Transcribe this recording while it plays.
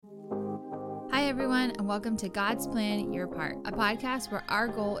everyone, and welcome to God's Plan, Your Part, a podcast where our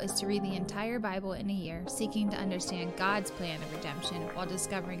goal is to read the entire Bible in a year, seeking to understand God's plan of redemption while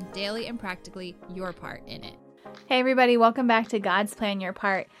discovering daily and practically your part in it. Hey everybody, welcome back to God's Plan, Your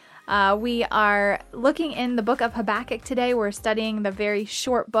Part. We are looking in the book of Habakkuk today. We're studying the very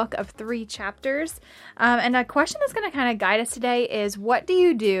short book of 3 chapters. And a question that's going to kind of guide us today is, what do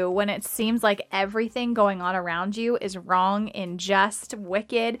you do when it seems like everything going on around you is wrong, unjust,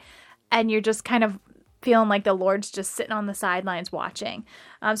 wicked, and you're just kind of feeling like the Lord's just sitting on the sidelines watching?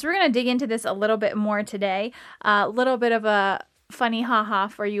 So we're going to dig into this a little bit more today. A little bit of a funny haha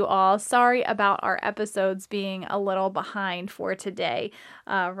for you all. Sorry about our episodes being a little behind for today.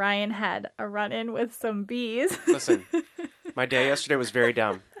 Ryan had a run-in with some bees. Listen, my day yesterday was very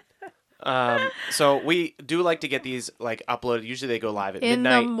dumb. So we do like to get these uploaded. Usually they go live at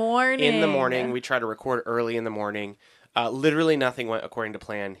midnight. In the morning. We try to record early in the morning. Literally nothing went according to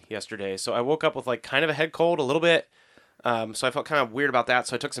plan yesterday. So I woke up with kind of a head cold a little bit. So I felt kind of weird about that.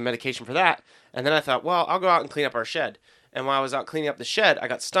 So I took some medication for that. And then I thought, well, I'll go out and clean up our shed. And while I was out cleaning up the shed, I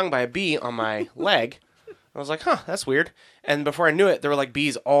got stung by a bee on my leg. I was like, that's weird. And before I knew it, there were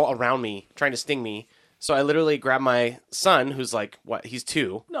bees all around me trying to sting me. So I literally grabbed my son, who's he's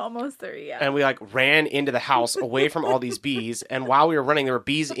 2. Almost 3, yeah. And we ran into the house away from all these bees. And while we were running, there were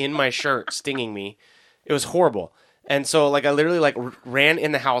bees in my shirt stinging me. It was horrible. And so I literally ran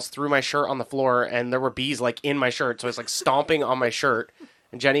in the house, threw my shirt on the floor, and there were bees in my shirt. So I was stomping on my shirt.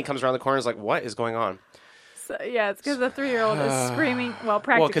 And Jenny comes around the corner and is like, what is going on? So, yeah, it's because the 3-year-old is screaming. Well,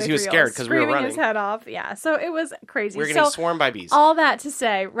 practically because he was scared because we were running. His head off. Yeah, so it was crazy. We were getting swarmed by bees. All that to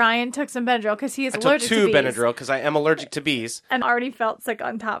say, Ryan took some Benadryl because he is allergic to bees. I took 2 Benadryl because I am allergic to bees. And already felt sick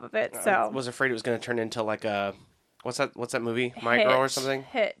on top of it. So I was afraid it was going to turn into a... What's that movie? My Girl or something?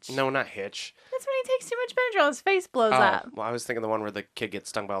 Hitch. No, not Hitch. That's when he takes too much Benadryl. His face blows up. Well, I was thinking the one where the kid gets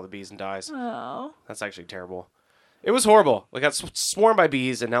stung by all the bees and dies. Oh. That's actually terrible. It was horrible. We got swarmed by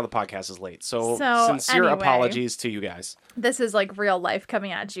bees, and now the podcast is late. So sincere apologies to you guys. This is real life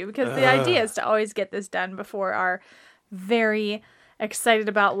coming at you, because the idea is to always get this done before our very excited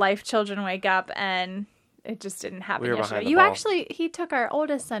about life children wake up, and it just didn't happen yesterday. He took our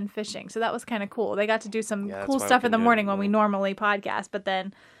oldest son fishing, so that was kind of cool. They got to do some cool stuff in the morning when we normally podcast, but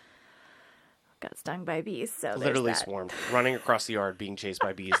then got stung by bees. So literally swarmed, running across the yard, being chased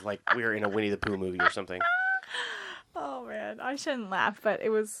by bees like we were in a Winnie the Pooh movie or something. Oh man, I shouldn't laugh, but it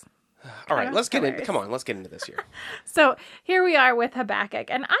was. All right, let's get into this here. So here we are with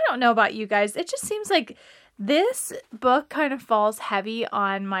Habakkuk, and I don't know about you guys. It just seems like this book kind of falls heavy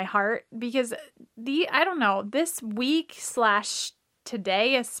on my heart because this week /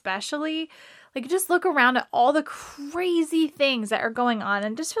 today especially, just look around at all the crazy things that are going on,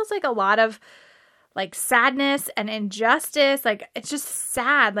 and it just feels like a lot of sadness and injustice. It's just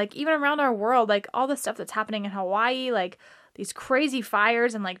sad. Even around our world, all the stuff that's happening in Hawaii, these crazy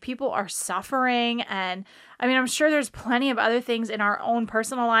fires, and people are suffering. And I mean, I'm sure there's plenty of other things in our own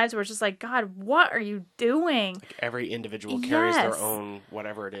personal lives where it's just God, what are you doing? Every individual carries their own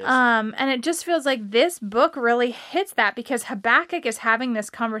whatever it is. And it just feels like this book really hits that, because Habakkuk is having this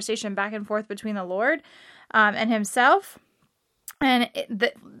conversation back and forth between the Lord and himself. And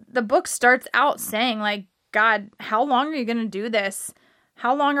the book starts out saying, God, how long are you going to do this?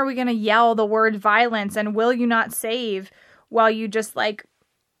 How long are we going to yell the word violence, and will you not save, while you just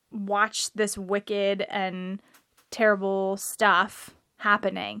watch this wicked and terrible stuff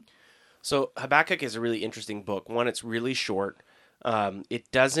happening? So Habakkuk is a really interesting book. One, it's really short.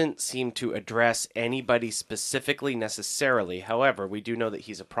 It doesn't seem to address anybody specifically necessarily. However, we do know that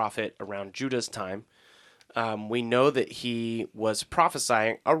he's a prophet around Judah's time. We know that he was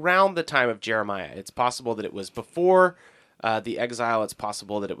prophesying around the time of Jeremiah. It's possible that it was before the exile. It's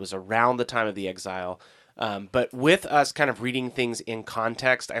possible that it was around the time of the exile. But with us kind of reading things in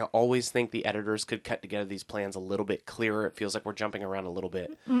context, I always think the editors could cut together these plans a little bit clearer. It feels like we're jumping around a little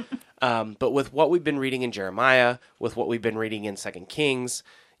bit. But with what we've been reading in Jeremiah, with what we've been reading in 2 Kings,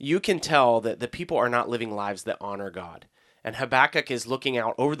 you can tell that the people are not living lives that honor God. And Habakkuk is looking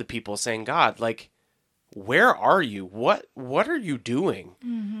out over the people saying, God, where are you? What are you doing?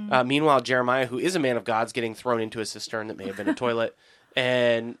 Mm-hmm. Meanwhile, Jeremiah, who is a man of God, is getting thrown into a cistern that may have been a toilet.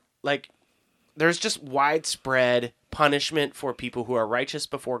 And there's just widespread punishment for people who are righteous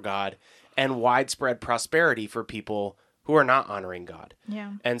before God, and widespread prosperity for people who are not honoring God.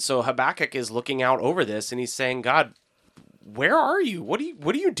 Yeah. And so Habakkuk is looking out over this, and he's saying, God, where are you? What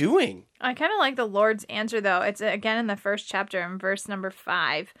are you doing? I kind of like the Lord's answer, though. It's again in the first chapter in verse number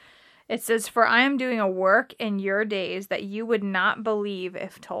 5. It says, "For I am doing a work in your days that you would not believe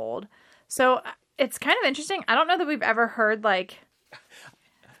if told." So it's kind of interesting. I don't know that we've ever heard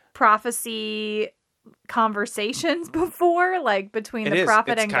prophecy conversations before, like between the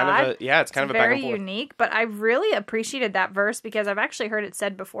prophet and God. It's kind of a back and very forth. unique, but I really appreciated that verse because I've actually heard it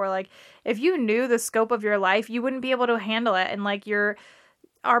said before, like if you knew the scope of your life, you wouldn't be able to handle it, and like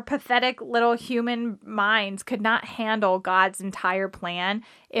our pathetic little human minds could not handle God's entire plan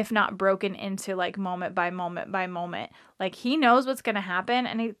if not broken into like moment by moment by moment. Like he knows what's going to happen,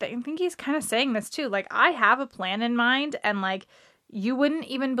 and I think he's kind of saying this too. Like I have a plan in mind, and like you wouldn't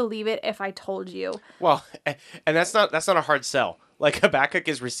even believe it if I told you. Well, and that's not a hard sell. Like Habakkuk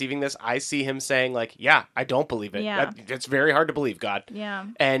is receiving this. I see him saying like, yeah, I don't believe it. Yeah. It's very hard to believe, God. Yeah.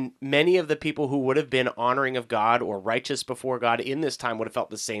 And many of the people who would have been honoring of God or righteous before God in this time would have felt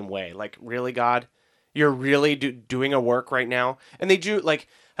the same way. Like, really, God? You're really doing a work right now? And they do, like,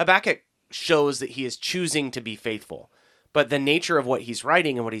 Habakkuk shows that he is choosing to be faithful. But the nature of what he's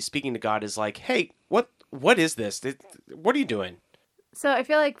writing and what he's speaking to God is like, hey, what is this? What are you doing? So I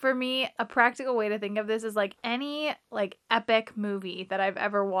feel like for me, a practical way to think of this is like any like epic movie that I've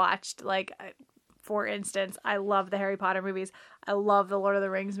ever watched. Like, for instance, I love the Harry Potter movies. I love the Lord of the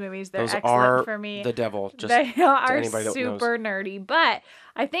Rings movies. They're excellent for me. The devil. Just they are super nerdy. But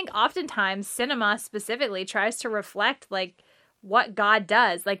I think oftentimes cinema specifically tries to reflect like what God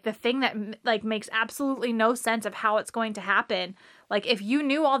does. Like the thing that like makes absolutely no sense of how it's going to happen. Like if you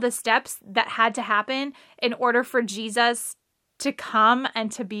knew all the steps that had to happen in order for Jesus to come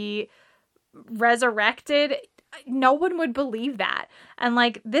and to be resurrected, no one would believe that. And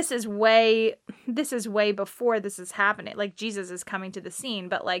like this is way before this is happening. Like Jesus is coming to the scene,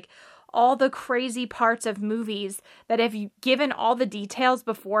 but like all the crazy parts of movies that if you given all the details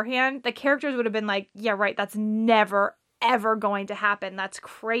beforehand, the characters would have been like, yeah, right, that's never ever going to happen. That's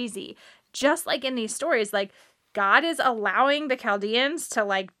crazy. Just like in these stories, like God is allowing the Chaldeans to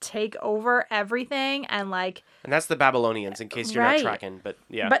like take over everything and that's the Babylonians in case you're not tracking, but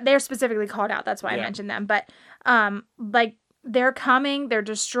yeah. But they're specifically called out. That's why I mentioned them. But like they're coming, they're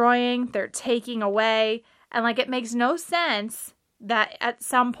destroying, they're taking away, and like it makes no sense that at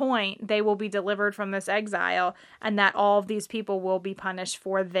some point they will be delivered from this exile and that all of these people will be punished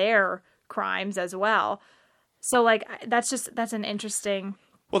for their crimes as well. So like that's an interesting.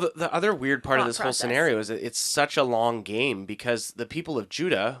 Well, the other weird part of this whole scenario is that it's such a long game because the people of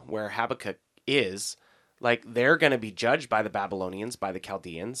Judah, where Habakkuk is, like they're going to be judged by the Babylonians, by the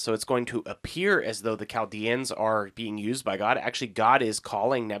Chaldeans. So it's going to appear as though the Chaldeans are being used by God. Actually, God is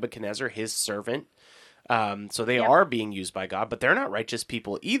calling Nebuchadnezzar his servant. So they are being used by God, but they're not righteous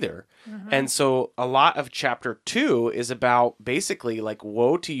people either. Mm-hmm. And so a lot of chapter 2 is about basically like,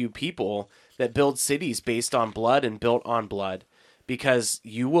 woe to you people that build cities based on blood and built on blood, because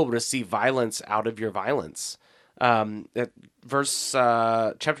you will receive violence out of your violence. Chapter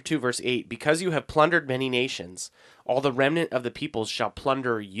 2, verse 8, because you have plundered many nations, all the remnant of the peoples shall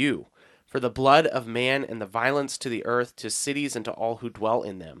plunder you, for the blood of man and the violence to the earth, to cities and to all who dwell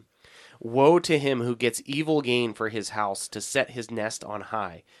in them. Woe to him who gets evil gain for his house, to set his nest on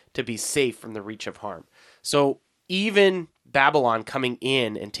high, to be safe from the reach of harm. So even Babylon coming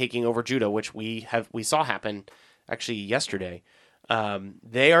in and taking over Judah, which we saw happen actually yesterday,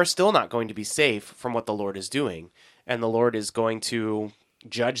 they are still not going to be safe from what the Lord is doing. And the Lord is going to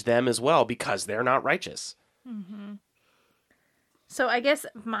judge them as well because they're not righteous. Mm-hmm. So I guess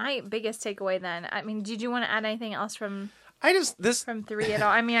my biggest takeaway then, I mean, did you want to add anything else from 3 at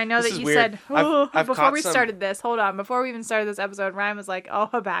all? I mean, I know that you said, before we started this, hold on, before we even started this episode, Ryan was like, oh,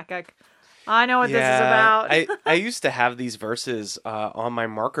 Habakkuk. I know what this is about. I used to have these verses on my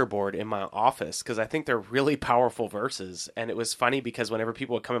marker board in my office because I think they're really powerful verses. And it was funny because whenever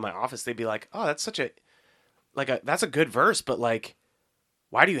people would come in my office, they'd be like, oh, that's that's a good verse, but like,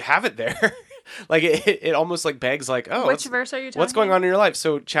 why do you have it there? Like it almost like begs like, oh, which verse are you talking what's going on in your life?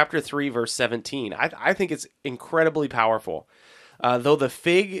 So chapter 3, verse 17, I think it's incredibly powerful. Though the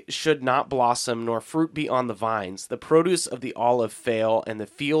fig should not blossom, nor fruit be on the vines, the produce of the olive fail, and the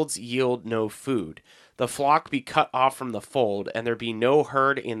fields yield no food, the flock be cut off from the fold, and there be no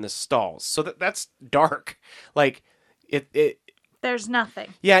herd in the stalls. So that's dark. Like it there's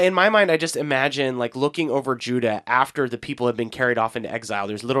nothing. Yeah, in my mind, I just imagine like looking over Judah after the people have been carried off into exile.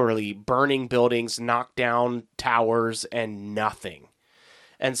 There's literally burning buildings, knocked down towers, and nothing.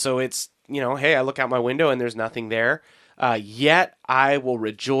 And so it's, hey, I look out my window and there's nothing there. Yet I will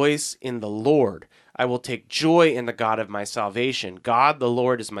rejoice in the Lord. I will take joy in the God of my salvation. God, the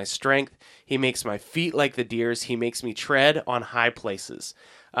Lord, is my strength. He makes my feet like the deer's. He makes me tread on high places.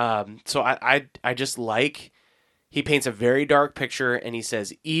 So I just like, he paints a very dark picture and he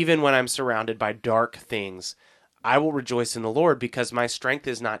says, even when I'm surrounded by dark things, I will rejoice in the Lord because my strength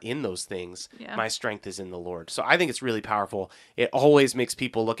is not in those things. Yeah. My strength is in the Lord. So I think it's really powerful. It always makes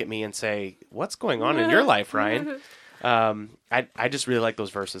people look at me and say, what's going on in your life, Ryan? I just really like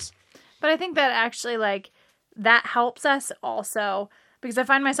those verses. But I think that actually, like, that helps us also, because I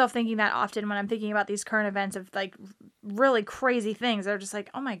find myself thinking that often when I'm thinking about these current events of, like, really crazy things. They're just like,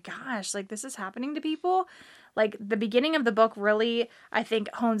 oh my gosh, like, this is happening to people. Like, the beginning of the book really, I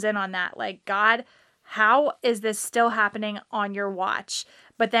think, hones in on that. Like, God, how is this still happening on your watch?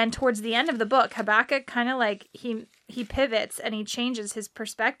 But then towards the end of the book, Habakkuk kind of like, he pivots and he changes his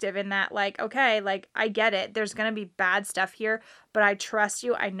perspective in that, like, okay, like, I get it. There's going to be bad stuff here, but I trust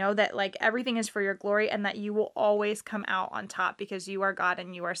you. I know that, like, everything is for your glory and that you will always come out on top because you are God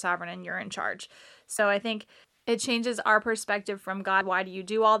and you are sovereign and you're in charge. So I think it changes our perspective from God, why do you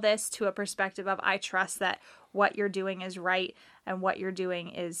do all this, to a perspective of, I trust that what you're doing is right and what you're doing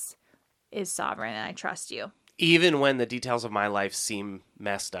is sovereign and I trust you. Even when the details of my life seem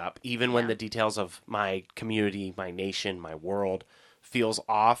messed up, even when the details of my community, my nation, my world feels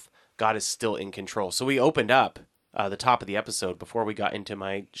off, God is still in control. So we opened up the top of the episode before we got into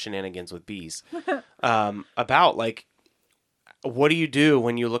my shenanigans with bees about, like, what do you do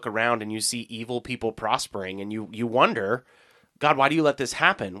when you look around and you see evil people prospering and you wonder, God, why do you let this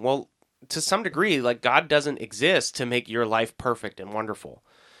happen? Well, to some degree, like, God doesn't exist to make your life perfect and wonderful.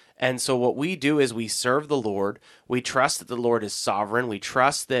 And so what we do is we serve the Lord. We trust that the Lord is sovereign. We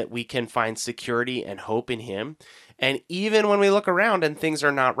trust that we can find security and hope in him. And even when we look around and things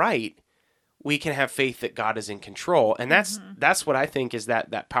are not right, we can have faith that God is in control. And that's what I think is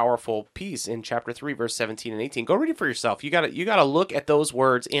that powerful piece in chapter 3, verse 17 and 18. Go read it for yourself. You gotta look at those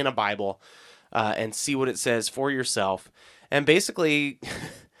words in a Bible and see what it says for yourself. And basically,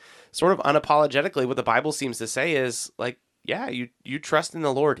 sort of unapologetically, what the Bible seems to say is, like, yeah, you trust in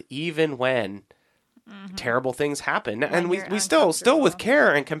the Lord even when terrible things happen. And we still with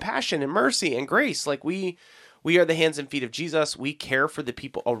care and compassion and mercy and grace, like, we are the hands and feet of Jesus. We care for the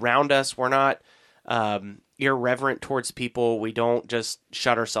people around us. We're not irreverent towards people. We don't just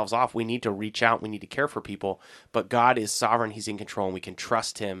shut ourselves off. We need to reach out. We need to care for people. But God is sovereign. He's in control, and we can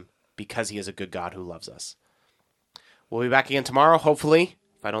trust him because he is a good God who loves us. We'll be back again tomorrow, hopefully,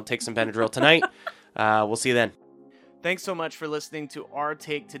 if I don't take some Benadryl tonight. We'll see you then. Thanks so much for listening to our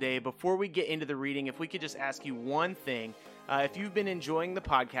take today. Before we get into the reading, if we could just ask you one thing. If you've been enjoying the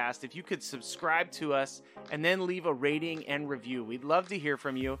podcast, if you could subscribe to us and then leave a rating and review. We'd love to hear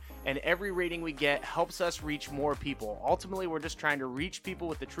from you, and every rating we get helps us reach more people. Ultimately, we're just trying to reach people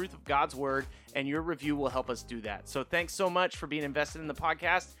with the truth of God's word, and your review will help us do that. So thanks so much for being invested in the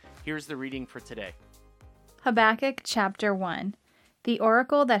podcast. Here's the reading for today. Habakkuk chapter 1. The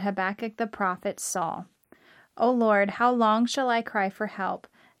oracle that Habakkuk the prophet saw. O Lord, how long shall I cry for help,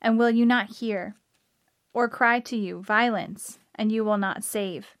 and will you not hear? Or cry to you, violence, and you will not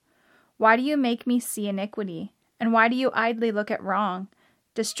save? Why do you make me see iniquity? And why do you idly look at wrong?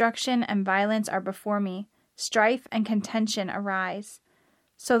 Destruction and violence are before me. Strife and contention arise.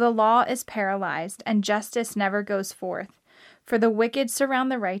 So the law is paralyzed, and justice never goes forth. For the wicked surround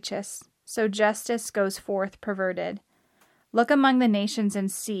the righteous, so justice goes forth perverted. Look among the nations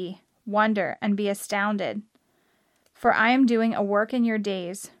and see, wonder and be astounded. For I am doing a work in your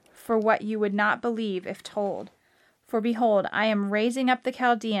days, for what you would not believe if told. For behold, I am raising up the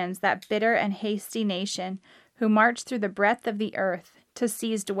Chaldeans, that bitter and hasty nation, who march through the breadth of the earth, to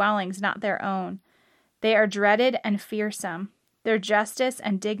seize dwellings not their own. They are dreaded and fearsome. Their justice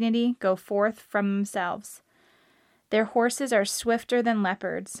and dignity go forth from themselves. Their horses are swifter than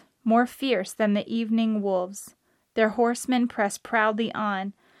leopards, more fierce than the evening wolves. Their horsemen press proudly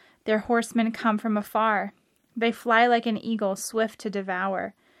on. Their horsemen come from afar. They fly like an eagle, swift to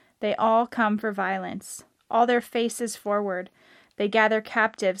devour. They all come for violence. All their faces forward. They gather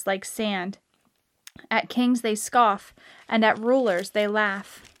captives like sand. At kings they scoff, and at rulers they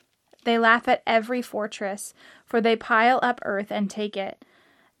laugh. They laugh at every fortress, for they pile up earth and take it.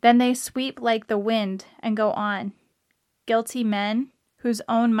 Then they sweep like the wind and go on. Guilty men, whose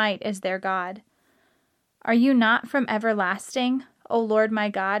own might is their God. Are you not from everlasting, O Lord my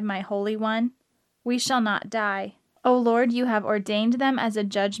God, my Holy One? We shall not die. O Lord, you have ordained them as a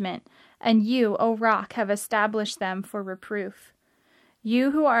judgment, and you, O Rock, have established them for reproof. You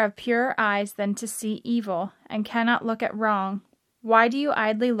who are of purer eyes than to see evil, and cannot look at wrong, why do you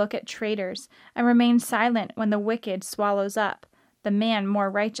idly look at traitors, and remain silent when the wicked swallows up the man more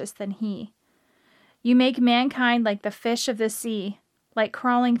righteous than he? You make mankind like the fish of the sea, like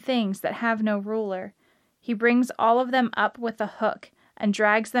crawling things that have no ruler. He brings all of them up with a hook, and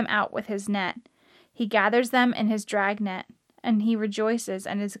drags them out with his net. He gathers them in his dragnet, and he rejoices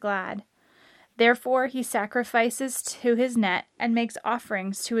and is glad. Therefore he sacrifices to his net and makes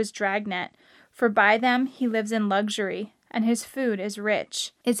offerings to his dragnet, for by them he lives in luxury, and his food is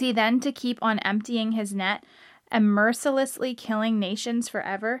rich. Is he then to keep on emptying his net and mercilessly killing nations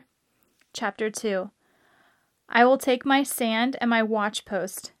forever? Chapter 2. I will take my stand and my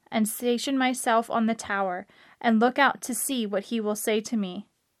watchpost, and station myself on the tower, and look out to see what he will say to me,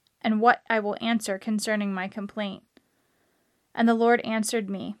 and what I will answer concerning my complaint. And the Lord answered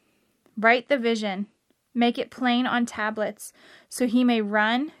me, Write the vision, make it plain on tablets, so he may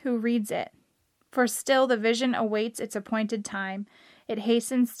run who reads it. For still the vision awaits its appointed time. It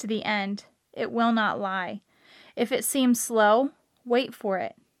hastens to the end. It will not lie. If it seems slow, wait for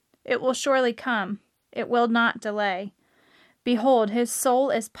it. It will surely come. It will not delay. Behold, his soul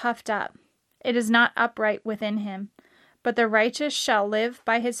is puffed up. It is not upright within him. But the righteous shall live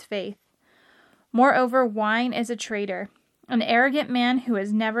by his faith. Moreover, wine is a traitor, an arrogant man who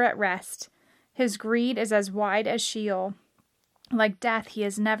is never at rest. His greed is as wide as Sheol. Like death, he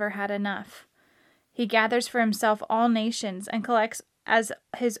has never had enough. He gathers for himself all nations and collects as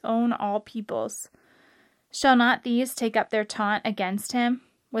his own all peoples. Shall not these take up their taunt against him,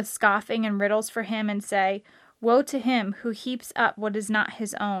 with scoffing and riddles for him, and say, Woe to him who heaps up what is not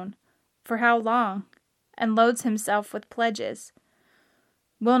his own. For how long? And loads himself with pledges.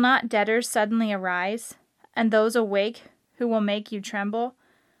 Will not debtors suddenly arise, and those awake who will make you tremble?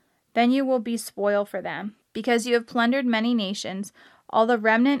 Then you will be spoil for them. Because you have plundered many nations, all the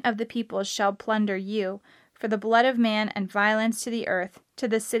remnant of the peoples shall plunder you, for the blood of man and violence to the earth, to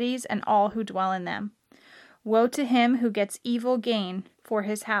the cities and all who dwell in them. Woe to him who gets evil gain for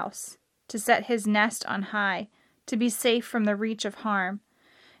his house, to set his nest on high, to be safe from the reach of harm.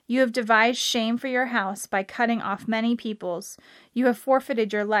 You have devised shame for your house by cutting off many peoples. You have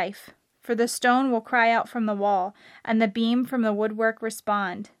forfeited your life, for the stone will cry out from the wall, and the beam from the woodwork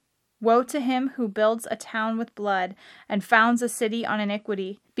respond. Woe to him who builds a town with blood, and founds a city on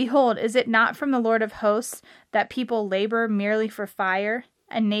iniquity. Behold, is it not from the Lord of hosts that people labor merely for fire,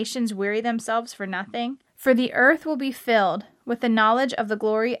 and nations weary themselves for nothing? For the earth will be filled with the knowledge of the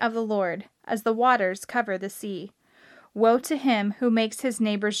glory of the Lord, as the waters cover the sea. Woe to him who makes his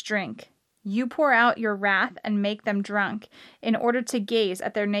neighbors drink. You pour out your wrath and make them drunk, in order to gaze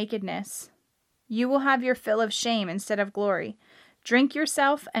at their nakedness. You will have your fill of shame instead of glory. Drink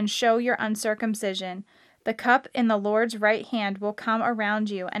yourself and show your uncircumcision. The cup in the Lord's right hand will come around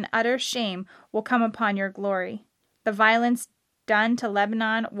you, and utter shame will come upon your glory. The violence done to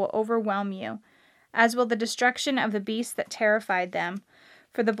Lebanon will overwhelm you, as will the destruction of the beasts that terrified them.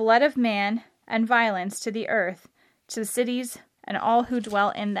 For the blood of man and violence to the earth, to the cities and all who dwell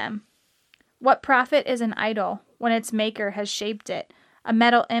in them. What profit is an idol when its maker has shaped it, a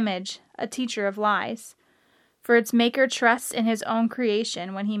metal image, a teacher of lies? For its maker trusts in his own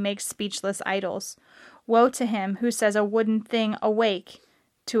creation when he makes speechless idols. Woe to him who says a wooden thing, awake,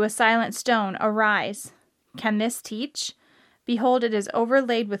 to a silent stone, arise. Can this teach? Behold, it is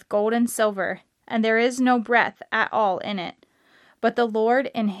overlaid with gold and silver, and there is no breath at all in it. But the Lord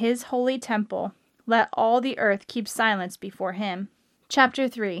in his holy temple, let all the earth keep silence before him. Chapter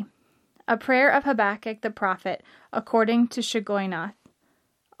 3. A prayer of Habakkuk the prophet, according to Shigionoth.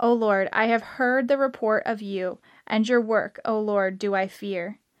 O Lord, I have heard the report of you, and your work, O Lord, do I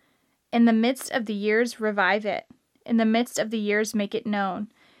fear. In the midst of the years revive it. In the midst of the years make it known.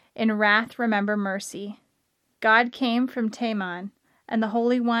 In wrath remember mercy. God came from Teman, and the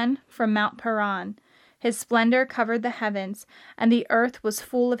Holy One from Mount Paran. His splendor covered the heavens, and the earth was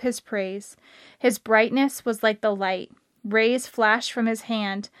full of his praise. His brightness was like the light. Rays flashed from his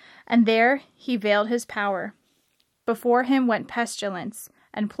hand, and there he veiled his power. Before him went pestilence,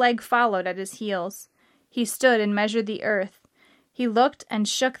 and plague followed at his heels. He stood and measured the earth. He looked and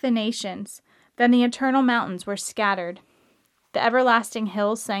shook the nations. Then the eternal mountains were scattered. The everlasting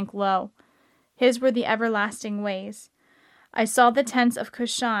hills sank low. His were the everlasting ways. I saw the tents of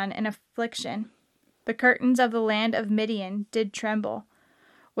Cushan in affliction. The curtains of the land of Midian did tremble.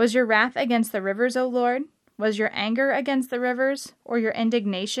 Was your wrath against the rivers, O Lord? Was your anger against the rivers, or your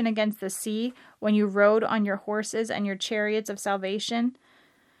indignation against the sea, when you rode on your horses and your chariots of salvation?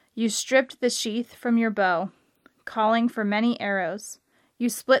 You stripped the sheath from your bow, calling for many arrows. You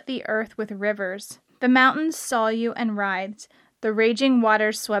split the earth with rivers. The mountains saw you and writhed. The raging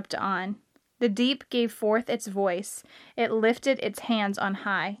waters swept on. The deep gave forth its voice. It lifted its hands on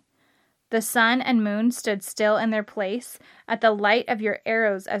high. The sun and moon stood still in their place, at the light of your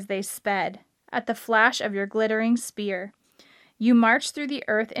arrows as they sped, at the flash of your glittering spear. You marched through the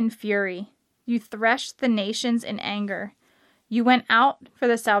earth in fury. You threshed the nations in anger. You went out for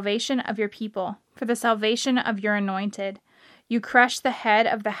the salvation of your people, for the salvation of your anointed. You crush the head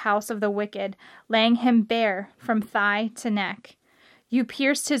of the house of the wicked, laying him bare from thigh to neck. You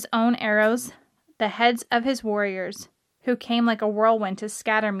pierced his own arrows, the heads of his warriors, who came like a whirlwind to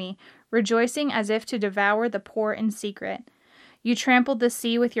scatter me, rejoicing as if to devour the poor in secret. You trampled the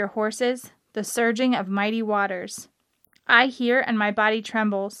sea with your horses, the surging of mighty waters. I hear and my body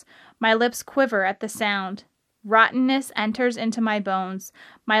trembles. My lips quiver at the sound. Rottenness enters into my bones.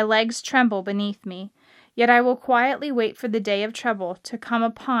 My legs tremble beneath me. Yet I will quietly wait for the day of trouble to come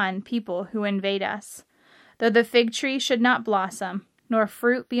upon people who invade us. Though the fig tree should not blossom, nor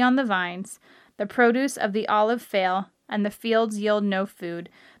fruit be on the vines, the produce of the olive fail, and the fields yield no food,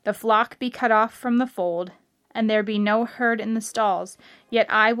 the flock be cut off from the fold, and there be no herd in the stalls, yet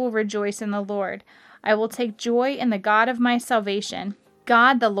I will rejoice in the Lord. I will take joy in the God of my salvation.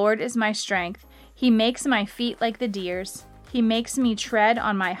 God the Lord is my strength. He makes my feet like the deer's. He makes me tread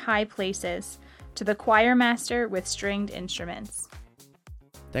on my high places. To the choir master with stringed instruments.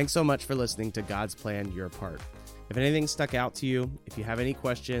 Thanks so much for listening to God's Plan, Your Part. If anything stuck out to you, if you have any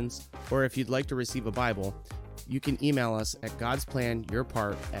questions, or if you'd like to receive a Bible, you can email us at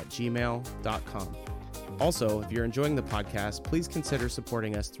godsplanyourpart@gmail.com. Also, if you're enjoying the podcast, please consider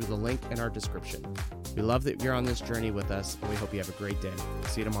supporting us through the link in our description. We love that you're on this journey with us, and we hope you have a great day.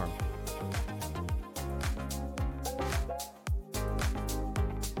 See you tomorrow.